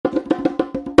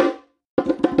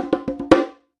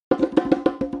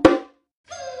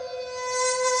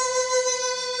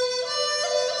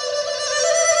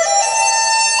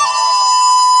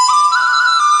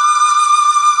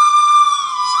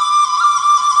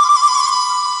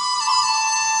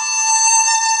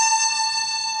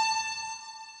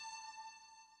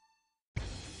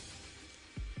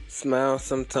Smile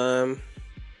sometime,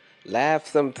 laugh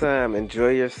sometime, enjoy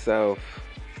yourself.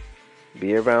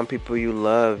 Be around people you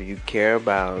love, you care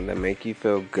about, that make you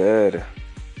feel good.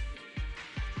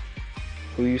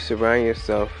 Who you surround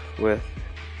yourself with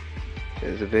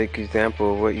is a big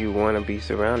example of what you want to be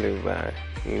surrounded by,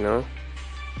 you know?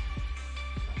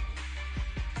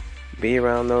 Be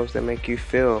around those that make you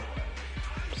feel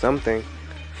something,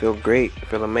 feel great,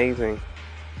 feel amazing,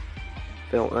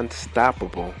 feel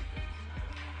unstoppable.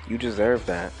 You deserve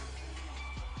that.